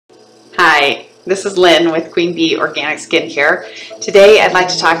Hi, this is Lynn with Queen Bee Organic Skincare. Today I'd like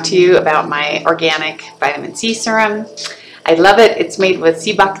to talk to you about my organic vitamin C serum. I love it. It's made with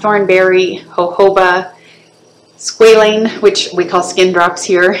sea buckthorn berry, jojoba, squalane, which we call skin drops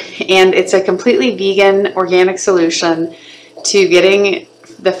here, and it's a completely vegan organic solution to getting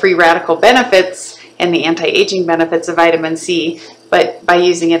the free radical benefits and the anti-aging benefits of vitamin C, but by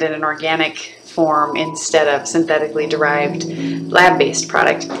using it in an organic form instead of synthetically derived lab-based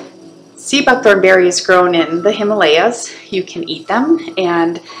product. Sea buckthorn berry is grown in the Himalayas. You can eat them,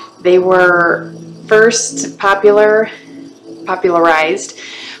 and they were first popularized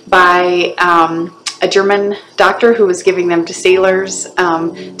by a German doctor who was giving them to sailors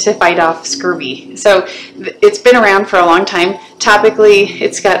to fight off scurvy. So it's been around for a long time. Topically,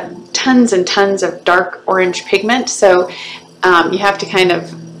 it's got tons and tons of dark orange pigment, so you have to kind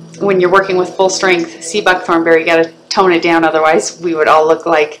of, when you're working with full strength sea buckthorn berry, you got to tone it down, otherwise we would all look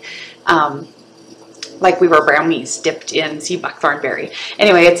like we were brownies dipped in sea buckthorn berry.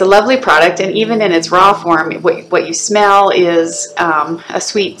 Anyway, it's a lovely product, and even in its raw form, what you smell is a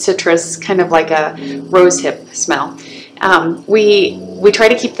sweet citrus, kind of like a rosehip smell. We try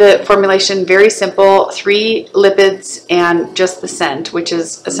to keep the formulation very simple: 3 lipids and just the scent, which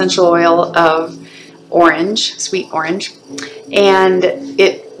is essential oil of orange, sweet orange. And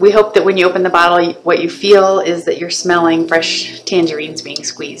we hope that when you open the bottle, what you feel is that you're smelling fresh tangerines being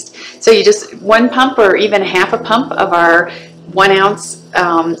squeezed. So you just 1 pump or even half a pump of our 1 ounce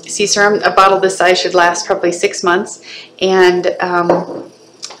sea serum. A bottle this size should last probably 6 months, and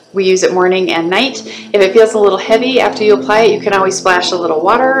we use it morning and night. If it feels a little heavy after you apply it, you can always splash a little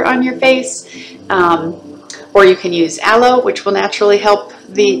water on your face, or you can use aloe, which will naturally help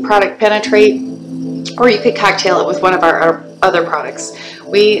the product penetrate, or you could cocktail it with one of our other products.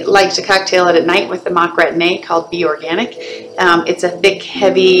 We like to cocktail it at night with the mock retin-A called Bee Organic. It's a thick,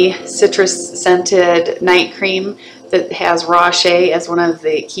 heavy, citrus-scented night cream that has raw shea as one of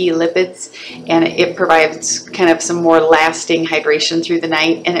the key lipids, and it provides kind of some more lasting hydration through the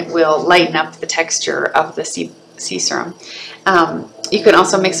night, and it will lighten up the texture of the sea serum. You can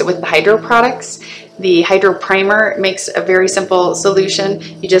also mix it with the hydro products. The hydro primer makes a very simple solution.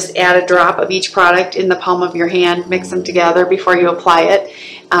 You just add a drop of each product in the palm of your hand, mix them together before you apply it,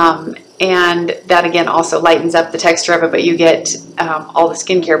 and that again also lightens up the texture of it, but you get all the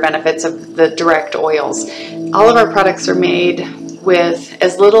skincare benefits of the direct oils. All of our products are made with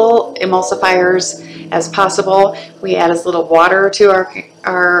as little emulsifiers as possible. We add as little water to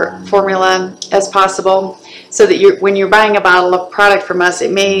our formula as possible, so that when you're buying a bottle of product from us,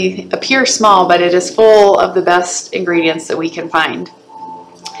 it may appear small, but it is full of the best ingredients that we can find.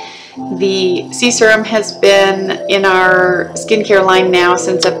 The sea serum has been in our skincare line now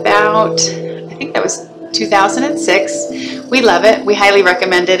since about, I think that was 2006. We love it. We highly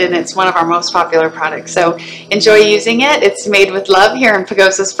recommend it, and it's one of our most popular products. So enjoy using it. It's made with love here in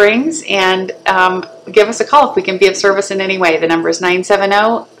Pagosa Springs, and give us a call if we can be of service in any way. The number is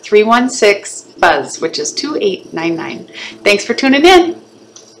 970-316-BUZZ, which is 2899. Thanks for tuning in.